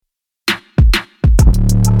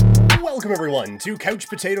Welcome everyone to Couch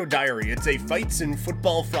Potato Diary. It's a Fights in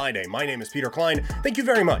Football Friday. My name is Peter Klein. Thank you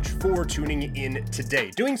very much for tuning in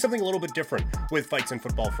today. Doing something a little bit different with Fights in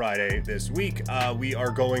Football Friday this week. We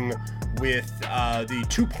are going with the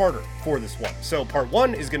two-parter for this one. So part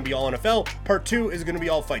one is going to be all NFL. Part two is going to be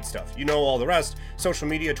all fight stuff. You know all the rest. Social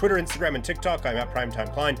media, Twitter, Instagram, and TikTok. I'm at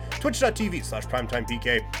Primetime Klein.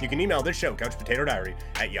 Twitch.tv/PrimetimePK. You can email this show,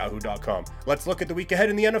 couchpotatodiary@yahoo.com. Let's look at the week ahead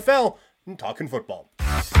in the NFL and talking football.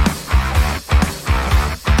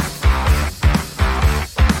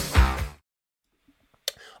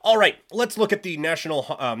 All right, let's look at the National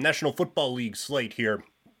Football League slate here.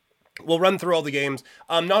 We'll run through all the games.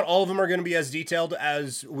 Not all of them are going to be as detailed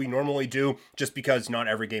as we normally do, just because not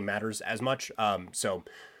every game matters as much. So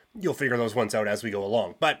you'll figure those ones out as we go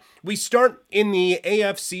along. But we start in the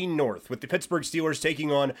AFC North with the Pittsburgh Steelers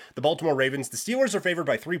taking on the Baltimore Ravens. The Steelers are favored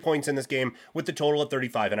by 3 points in this game with the total at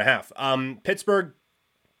 35.5. Pittsburgh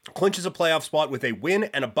clinches a playoff spot with a win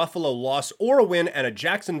and a Buffalo loss, or a win and a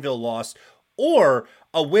Jacksonville loss, or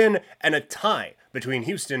a win and a tie between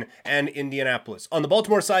Houston and Indianapolis. On the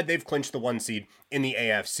Baltimore side, they've clinched the 1 seed in the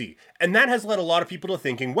AFC. And that has led a lot of people to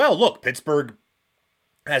thinking, well, look, Pittsburgh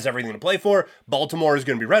has everything to play for. Baltimore is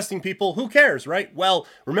going to be resting people. Who cares, right? Well,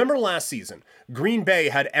 remember last season, Green Bay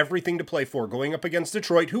had everything to play for going up against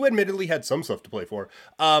Detroit, who admittedly had some stuff to play for.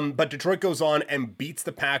 But Detroit goes on and beats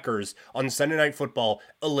the Packers on Sunday Night Football,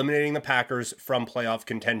 eliminating the Packers from playoff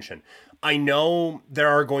contention. I know there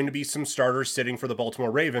are going to be some starters sitting for the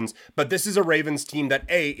Baltimore Ravens, but this is a Ravens team that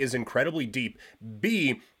A, is incredibly deep,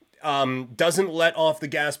 B, doesn't let off the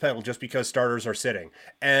gas pedal just because starters are sitting.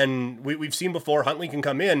 And we've seen before, Huntley can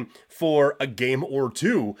come in for a game or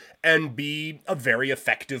two and be a very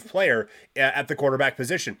effective player at the quarterback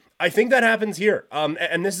position. I think that happens here.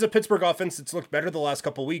 And this is a Pittsburgh offense that's looked better the last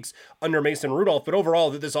couple weeks under Mason Rudolph, but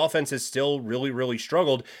overall this offense has still really, really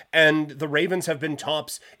struggled. And the Ravens have been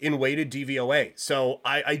tops in weighted DVOA. So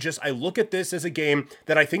I look at this as a game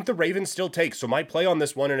that I think the Ravens still take. So my play on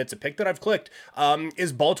this one, and it's a pick that I've clicked,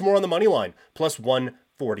 is Baltimore on the money line, plus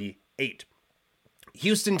 148.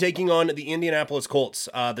 Houston taking on the Indianapolis Colts.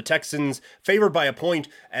 The Texans favored by a point,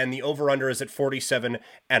 and the over-under is at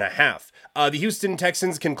 47.5. The Houston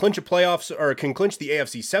Texans can clinch the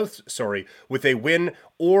AFC South, with a win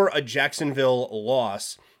or a Jacksonville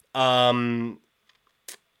loss.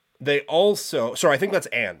 They also, I think that's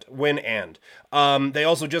win and. They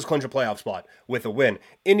also just clinch a playoff spot with a win.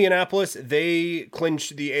 Indianapolis, they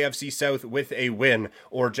clinch the AFC South with a win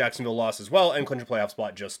or Jacksonville loss as well, and clinch a playoff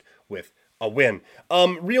spot just with a win.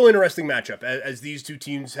 Real interesting matchup as these two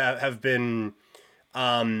teams have been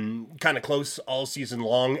kind of close all season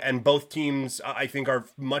long, and both teams I think are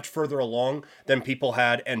much further along than people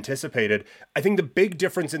had anticipated. I think the big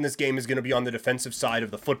difference in this game is going to be on the defensive side of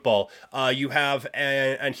the football. You have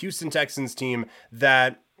a Houston Texans team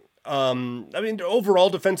that overall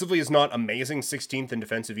defensively is not amazing, 16th in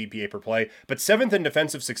defensive EPA per play, but 7th in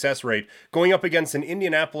defensive success rate, going up against an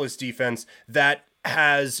Indianapolis defense that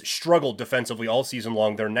has struggled defensively all season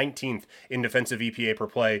long. They're 19th in defensive EPA per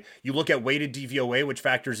play. You look at weighted DVOA, which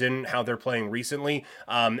factors in how they're playing recently,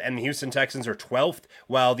 and the Houston Texans are 12th,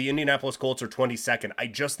 while the Indianapolis Colts are 22nd. I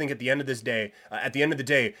just think at the end of the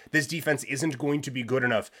day, this defense isn't going to be good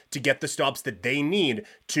enough to get the stops that they need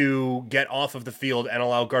to get off of the field and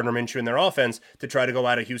allow Gardner Minshew and their offense to try to go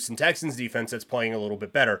at a Houston Texans defense that's playing a little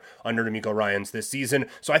bit better under D'Amico Ryans this season.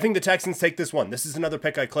 So I think the Texans take this one. This is another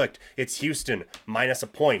pick I clicked. It's Houston minus a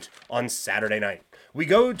point on Saturday night. We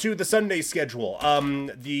go to the Sunday schedule.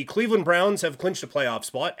 The Cleveland Browns have clinched a playoff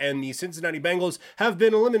spot, and the Cincinnati Bengals have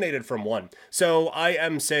been eliminated from one. So I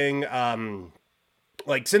am saying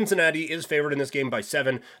Cincinnati is favored in this game by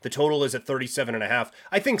 7. The total is at 37.5.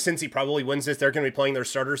 I think Cincy probably wins this. They're going to be playing their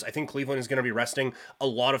starters. I think Cleveland is going to be resting a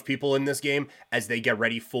lot of people in this game as they get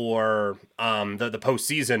ready for the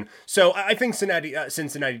postseason. So I think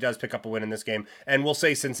Cincinnati does pick up a win in this game, and we'll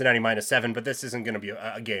say Cincinnati minus 7, but this isn't going to be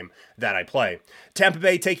a game that I play. Tampa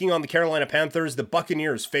Bay taking on the Carolina Panthers. The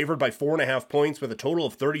Buccaneers favored by 4.5 points with a total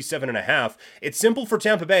of 37.5. It's simple for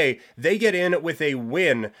Tampa Bay. They get in with a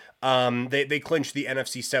win. They clinch the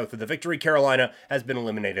NFC South. With the victory, Carolina has been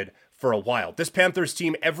eliminated for a while. This Panthers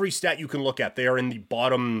team, every stat you can look at, they are in the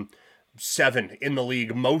bottom 7 in the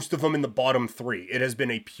league, most of them in the bottom 3. It has been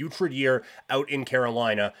a putrid year out in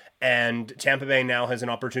Carolina, and Tampa Bay now has an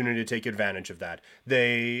opportunity to take advantage of that.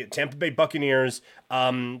 Tampa Bay Buccaneers,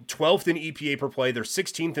 12th in EPA per play. They're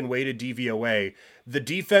 16th in weighted DVOA. The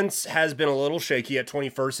defense has been a little shaky at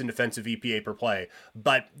 21st in defensive EPA per play,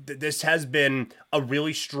 but this has been a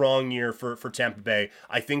really strong year for Tampa Bay.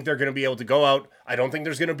 I think they're going to be able to go out. I don't think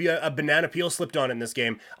there's going to be a banana peel slipped on in this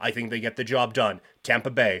game. I think they get the job done. Tampa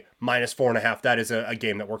Bay, minus 4.5. That is a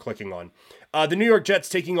game that we're clicking on. The New York Jets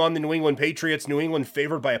taking on the New England Patriots. New England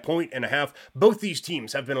favored by 1.5. Both these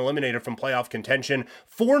teams have been eliminated from playoff contention.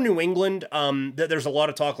 For New England, there's a lot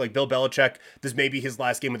of talk like Bill Belichick. This may be his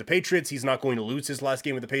last game with the Patriots. He's not going to lose his last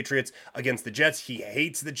game with the Patriots against the Jets. He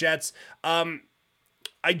hates the Jets.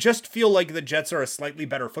 I just feel like the Jets are a slightly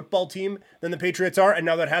better football team than the Patriots are, and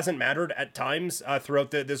now that hasn't mattered at times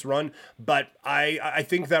throughout this run, but I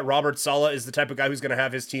think that Robert Saleh is the type of guy who's going to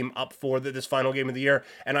have his team up for this final game of the year,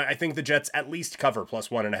 and I think the Jets at least cover plus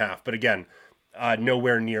 1.5, but again,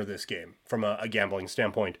 nowhere near this game from a gambling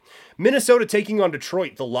standpoint. Minnesota taking on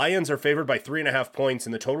Detroit. The Lions are favored by 3.5 points,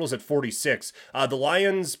 and the total's at 46. The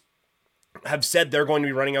Lions have said they're going to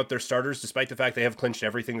be running out their starters despite the fact they have clinched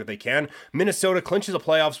everything that they can. Minnesota clinches a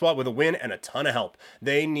playoff spot with a win and a ton of help.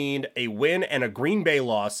 They need a win and a Green Bay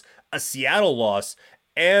loss, a Seattle loss,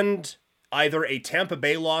 and either a Tampa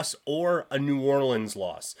Bay loss or a New Orleans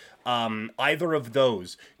loss. Either of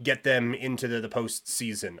those get them into the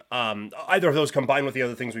postseason. Either of those combined with the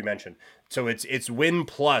other things we mentioned. So it's win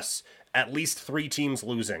plus at least 3 teams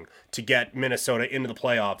losing to get Minnesota into the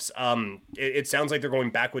playoffs. It sounds like they're going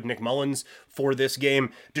back with Nick Mullins for this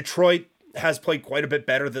game. Detroit has played quite a bit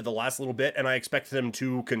better than the last little bit, and I expect them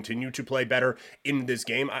to continue to play better in this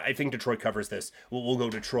game. I think Detroit covers this. We'll go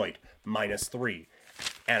Detroit minus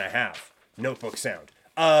 3.5. Notebook sound.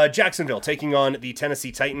 Jacksonville taking on the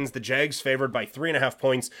Tennessee Titans. The Jags favored by 3.5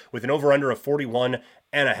 points with an over-under of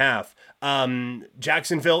 41.5.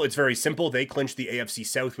 Jacksonville, it's very simple. They clinched the AFC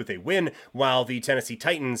South with a win, while the Tennessee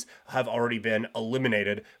Titans have already been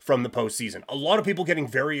eliminated from the postseason. A lot of people getting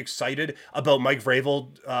very excited about Mike Vrabel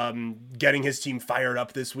getting his team fired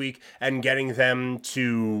up this week and getting them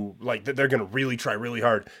to, like, they're going to really try really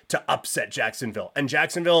hard to upset Jacksonville. And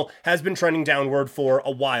Jacksonville has been trending downward for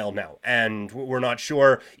a while now, and we're not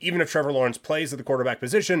sure, even if Trevor Lawrence plays at the quarterback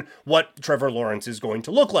position, what Trevor Lawrence is going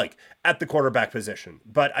to look like at the quarterback position.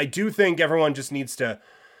 But I do think everyone just needs to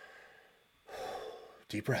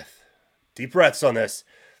deep breaths on this.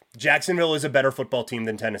 Jacksonville is a better football team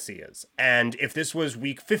than Tennessee is. And if this was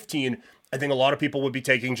week 15, I think a lot of people would be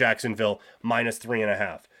taking Jacksonville minus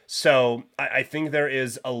 3.5. So I think there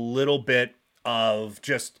is a little bit of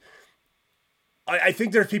just, I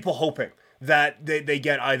think there's people hoping that they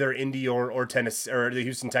get either Indy or Tennessee or the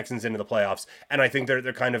Houston Texans into the playoffs, and I think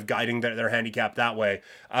they're kind of guiding their handicap that way.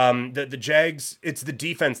 The Jags, it's the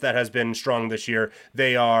defense that has been strong this year.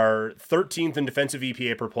 They are 13th in defensive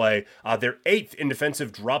EPA per play. They're 8th in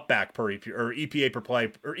defensive dropback per EPA per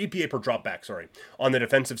play, or EPA per dropback, sorry, on the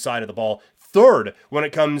defensive side of the ball. 3rd when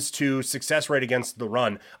it comes to success rate against the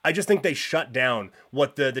run. I just think they shut down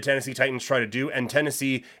what the Tennessee Titans try to do, and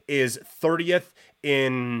Tennessee is 30th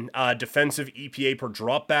in defensive EPA per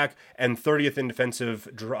dropback and 30th in defensive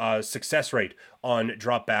success rate on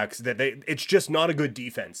dropbacks. It's just not a good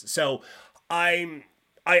defense. So I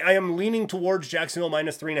am leaning towards Jacksonville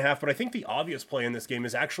minus 3.5, but I think the obvious play in this game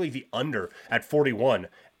is actually the under at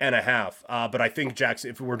 41.5. But I think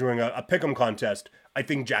if we're doing a pick'em contest, I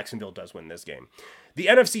think Jacksonville does win this game. The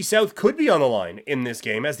NFC South could be on the line in this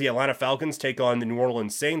game as the Atlanta Falcons take on the New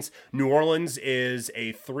Orleans Saints. New Orleans is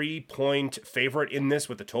a 3-point favorite in this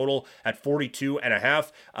with a total at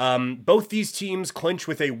 42.5. Both these teams clinch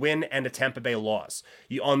with a win and a Tampa Bay loss.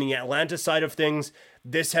 On the Atlanta side of things,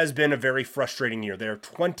 this has been a very frustrating year. They're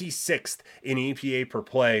 26th in EPA per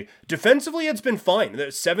play. Defensively, it's been fine. They're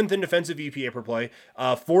 7th in defensive EPA per play,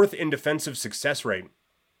 4th in defensive success rate.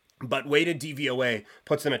 But weighted DVOA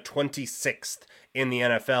puts them at 26th in the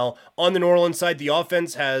NFL. On the New Orleans side, the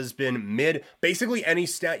offense has been mid. Basically, any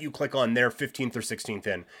stat you click on, they're 15th or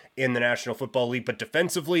 16th in the National Football League. But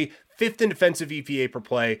defensively, 5th in defensive EPA per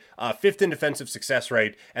play, 5th in defensive success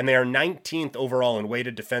rate, and they are 19th overall in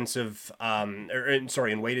weighted in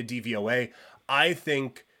weighted DVOA. I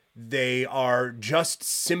think they are just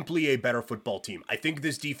simply a better football team. I think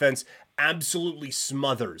this defense absolutely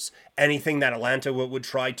smothers anything that Atlanta would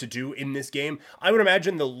try to do in this game. I would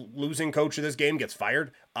imagine the losing coach of this game gets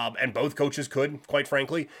fired, and both coaches could, quite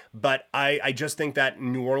frankly. But I just think that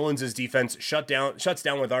New Orleans' defense shuts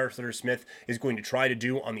down what Arthur Smith is going to try to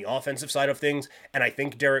do on the offensive side of things, and I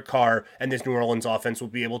think Derek Carr and this New Orleans offense will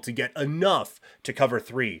be able to get enough to cover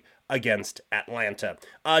 3 against Atlanta.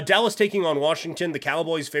 Dallas taking on Washington. The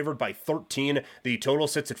Cowboys favored by 13. The total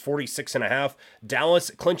sits at 46.5. Dallas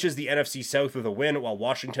clinches the NFC South with a win, while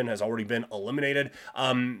Washington has already been eliminated.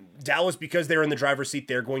 Dallas, because they're in the driver's seat,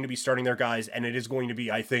 they're going to be starting their guys, and it is going to be,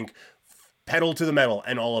 I think, pedal to the metal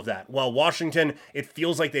and all of that. While Washington, it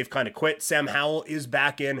feels like they've kind of quit. Sam Howell is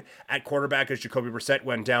back in at quarterback as Jacoby Brissett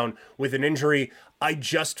went down with an injury. I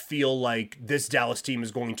just feel like this Dallas team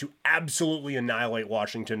is going to absolutely annihilate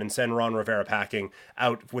Washington and send Ron Rivera packing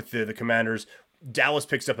out with the Commanders. Dallas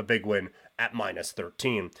picks up a big win at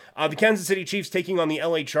 -13. The Kansas City Chiefs taking on the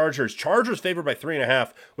LA Chargers. Chargers favored by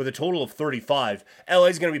 3.5 with a total of 35. LA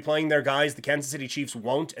is going to be playing their guys. The Kansas City Chiefs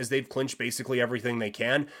won't, as they've clinched basically everything they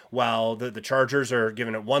can, while the Chargers are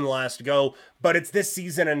giving it one last go. But it's this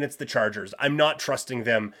season and it's the Chargers. I'm not trusting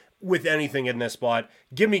them with anything in this spot.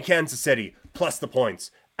 Give me Kansas City plus the points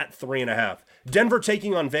at 3.5. Denver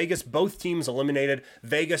taking on Vegas. Both teams eliminated.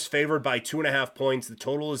 Vegas favored by 2.5 points. The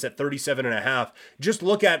total is at 37.5. Just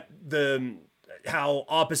look at how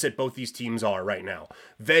opposite both these teams are right now.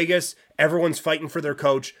 Vegas, everyone's fighting for their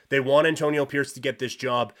coach. They want Antonio Pierce to get this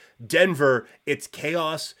job. Denver, it's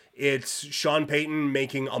chaos. It's Sean Payton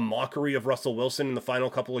making a mockery of Russell Wilson in the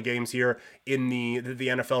final couple of games here in the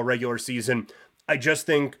NFL regular season. I just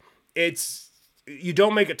think you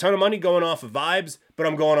don't make a ton of money going off of vibes, but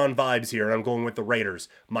I'm going on vibes here, and I'm going with the Raiders,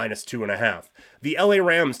 -2.5. The LA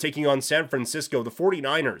Rams taking on San Francisco. The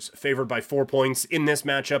 49ers favored by 4 points in this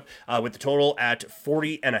matchup with the total at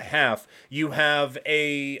 40.5. You have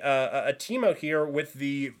a team out here with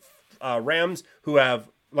the Rams who have,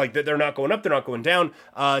 like, they're not going up, they're not going down.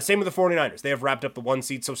 Same with the 49ers. They have wrapped up the 1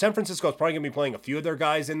 seed, so San Francisco is probably going to be playing a few of their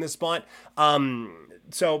guys in this spot.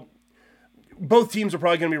 So both teams are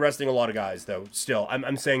probably going to be resting a lot of guys, though. Still,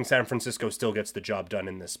 I'm saying San Francisco still gets the job done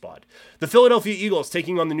in this spot. The Philadelphia Eagles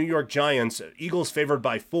taking on the New York Giants. Eagles favored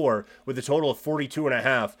by 4 with a total of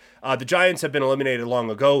 42.5. The Giants have been eliminated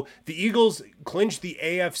long ago. The Eagles clinched the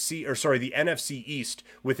NFC East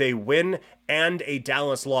with a win and a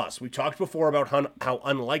Dallas loss. We talked before about how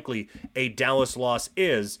unlikely a Dallas loss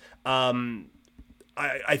is.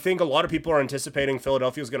 I think a lot of people are anticipating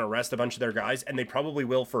Philadelphia is going to rest a bunch of their guys, and they probably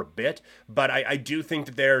will for a bit, but I do think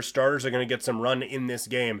that their starters are going to get some run in this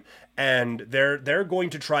game, and they're going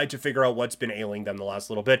to try to figure out what's been ailing them the last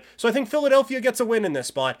little bit. So I think Philadelphia gets a win in this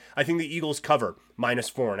spot. I think the Eagles cover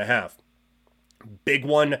 -4.5. Big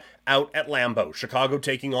one out at Lambeau. Chicago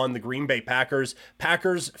taking on the Green Bay Packers.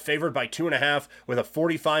 Packers favored by 2.5 with a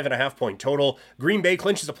 45.5 point total. Green Bay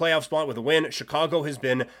clinches a playoff spot with a win. Chicago has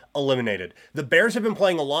been eliminated. The Bears have been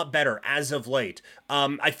playing a lot better as of late.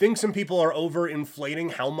 I think some people are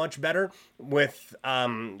overinflating how much better. With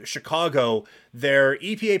Chicago, their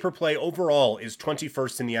EPA per play overall is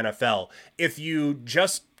 21st in the NFL. If you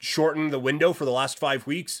just shorten the window for the last 5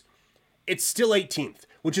 weeks, it's still 18th,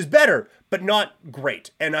 which is better, but not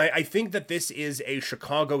great. And I think that this is a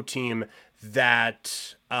Chicago team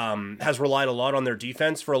that has relied a lot on their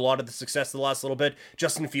defense for a lot of the success of the last little bit.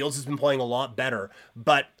 Justin Fields has been playing a lot better,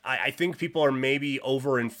 but I think people are maybe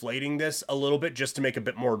overinflating this a little bit just to make a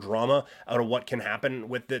bit more drama out of what can happen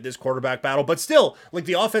with this quarterback battle. But still, like,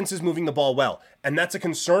 the offense is moving the ball well, and that's a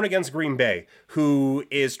concern against Green Bay, who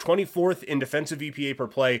is 24th in defensive EPA per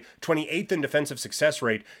play, 28th in defensive success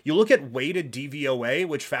rate. You look at weighted DVOA,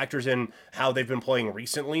 which factors in how they've been playing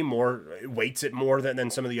recently, weights it more than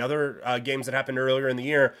some of the other games that happened earlier in the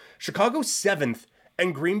year. Chicago's 7th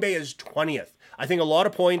and Green Bay is 20th. I think a lot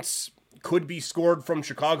of points could be scored from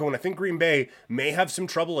Chicago, and I think Green Bay may have some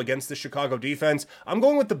trouble against the Chicago defense. I'm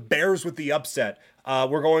going with the Bears with the upset.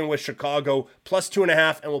 We're going with Chicago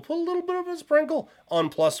 +2.5, and we'll put a little bit of a sprinkle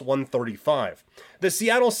on +135. The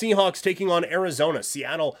Seattle Seahawks taking on Arizona.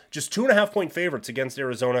 Seattle just 2.5 point favorites against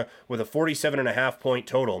Arizona with a 47.5 point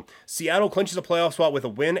total. Seattle clinches a playoff spot with a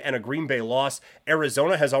win and a Green Bay loss.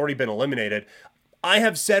 Arizona has already been eliminated. I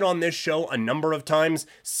have said on this show a number of times,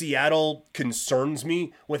 Seattle concerns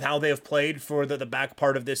me with how they have played for the back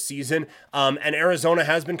part of this season, and Arizona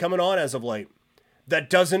has been coming on as of late. That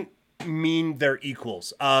doesn't mean they're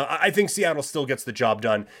equals. I think Seattle still gets the job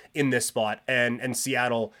done in this spot, and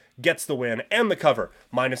Seattle gets the win and the cover,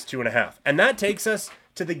 -2.5. And that takes us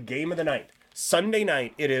to the game of the night. Sunday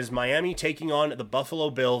night, it is Miami taking on the Buffalo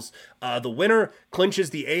Bills. The winner clinches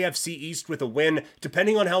the AFC East with a win.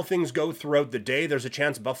 Depending on how things go throughout the day, there's a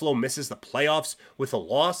chance Buffalo misses the playoffs with a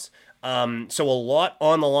loss. So a lot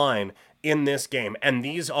on the line in this game. And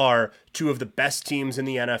these are two of the best teams in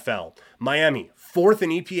the NFL. Miami, 4th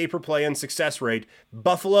in EPA per play and success rate.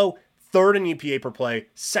 Buffalo, 3rd in EPA per play,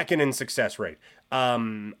 2nd in success rate.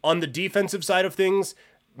 On the defensive side of things,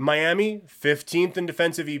 Miami, 15th in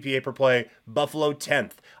defensive EPA per play, Buffalo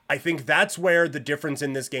 10th. I think that's where the difference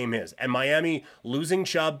in this game is. And Miami losing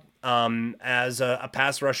Chubb as a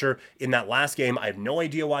pass rusher in that last game. I have no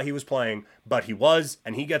idea why he was playing, but he was,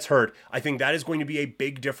 and he gets hurt. I think that is going to be a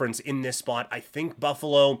big difference in this spot. I think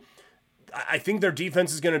Buffalo, I think their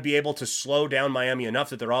defense is going to be able to slow down Miami enough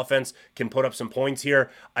that their offense can put up some points here.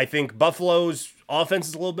 I think Buffalo's offense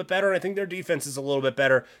is a little bit better, and I think their defense is a little bit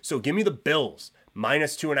better. So give me the Bills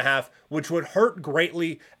 -2.5, which would hurt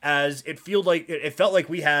greatly, as it felt like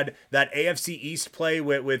we had that AFC East play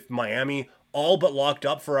with Miami all but locked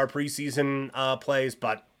up for our preseason plays.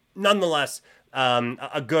 But nonetheless,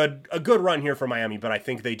 a good run here for Miami, but I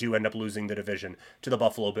think they do end up losing the division to the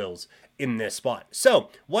Buffalo Bills in this spot. So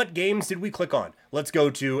what games did we click on? Let's go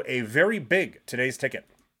to a very big today's ticket.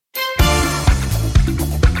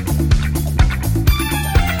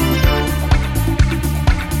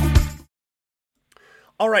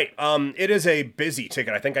 All right, it is a busy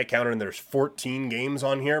ticket. I think I counted and there's 14 games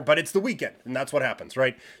on here, but it's the weekend, and that's what happens,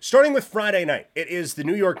 right? Starting with Friday night, it is the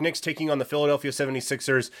New York Knicks taking on the Philadelphia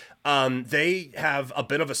 76ers. They have a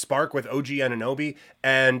bit of a spark with OG Anunoby,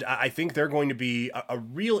 and I think they're going to be a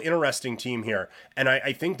real interesting team here, and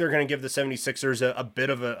I think they're going to give the 76ers a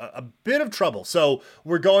bit of trouble. So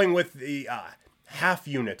we're going with the half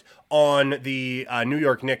unit on the New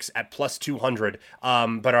York Knicks at +200,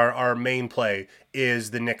 but our main play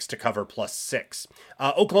is the Knicks to cover +6.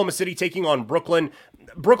 Oklahoma City taking on Brooklyn.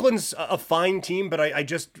 Brooklyn's a fine team, but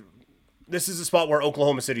this is a spot where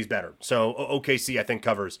Oklahoma City's better. So OKC, I think,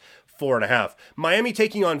 covers 4.5. Miami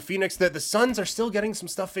taking on Phoenix. The Suns are still getting some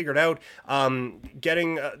stuff figured out,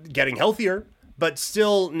 getting healthier, but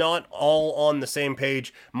still not all on the same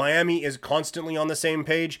page. Miami is constantly on the same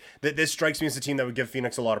page. This strikes me as a team that would give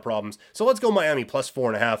Phoenix a lot of problems. So let's go Miami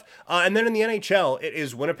 +4.5. And then in the NHL, it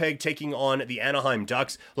is Winnipeg taking on the Anaheim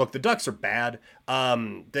Ducks. Look, the Ducks are bad.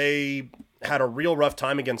 They had a real rough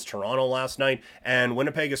time against Toronto last night, and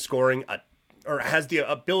Winnipeg is scoring has the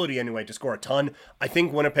ability anyway to score a ton. I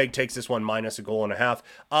think Winnipeg takes this one -1.5 goals.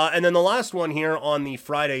 And then the last one here on the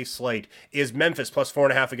Friday slate is Memphis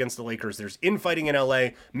 +4.5 against the Lakers. There's infighting in LA.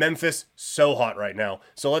 Memphis, so hot right now.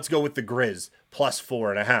 So let's go with the Grizz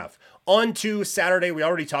 +4.5. On to Saturday, we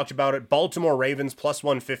already talked about it. Baltimore Ravens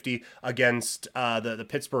 +150 against the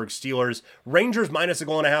Pittsburgh Steelers. Rangers -1.5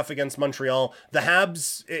 goals against Montreal. The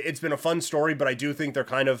Habs, it's been a fun story, but I do think they're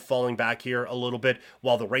kind of falling back here a little bit,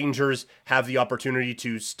 while the Rangers have the opportunity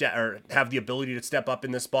to have the ability to step up in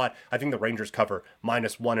this spot. I think the Rangers cover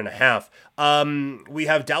 -1.5. We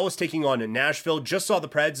have Dallas taking on Nashville. Just saw the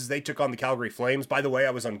Preds as they took on the Calgary Flames. By the way,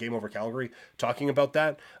 I was on Game Over Calgary talking about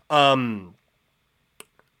that.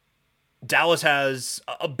 Dallas has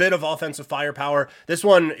a bit of offensive firepower. This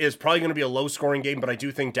one is probably going to be a low-scoring game, but I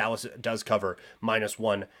do think Dallas does cover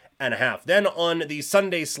 -1.5. Then on the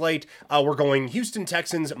Sunday slate, we're going Houston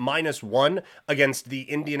Texans -1 against the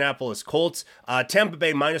Indianapolis Colts. Tampa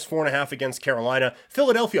Bay -4.5 against Carolina.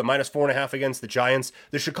 Philadelphia -4.5 against the Giants.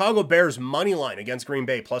 The Chicago Bears money line against Green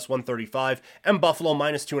Bay +135. And Buffalo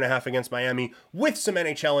 -2.5 against Miami, with some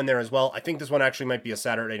NHL in there as well. I think this one actually might be a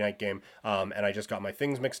Saturday night game, and I just got my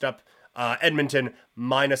things mixed up. Edmonton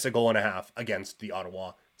 -1.5 goals against the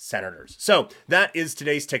Ottawa Senators. So that is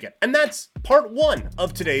today's ticket, and that's part 1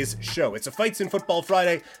 of today's show. It's a Fights in Football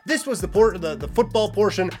Friday. This was the football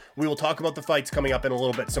portion. We will talk about the fights coming up in a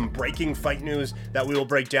little bit. Some breaking fight news that we will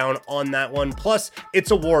break down on that one. Plus,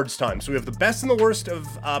 it's awards time, so we have the best and the worst of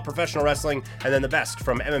professional wrestling, and then the best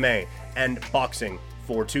from MMA and boxing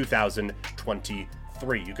for 2023.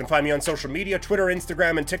 You can find me on social media, Twitter,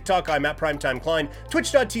 Instagram, and TikTok. I'm at Primetime Klein,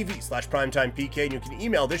 twitch.tv/PrimetimePK, and you can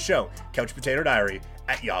email this show,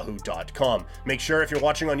 couchpotatodiary@yahoo.com. Make sure, if you're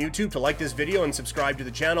watching on YouTube, to like this video and subscribe to the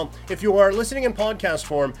channel. If you are listening in podcast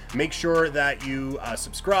form, make sure that you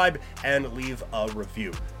subscribe and leave a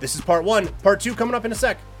review. This is part 1. Part 2 coming up in a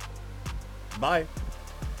sec. Bye.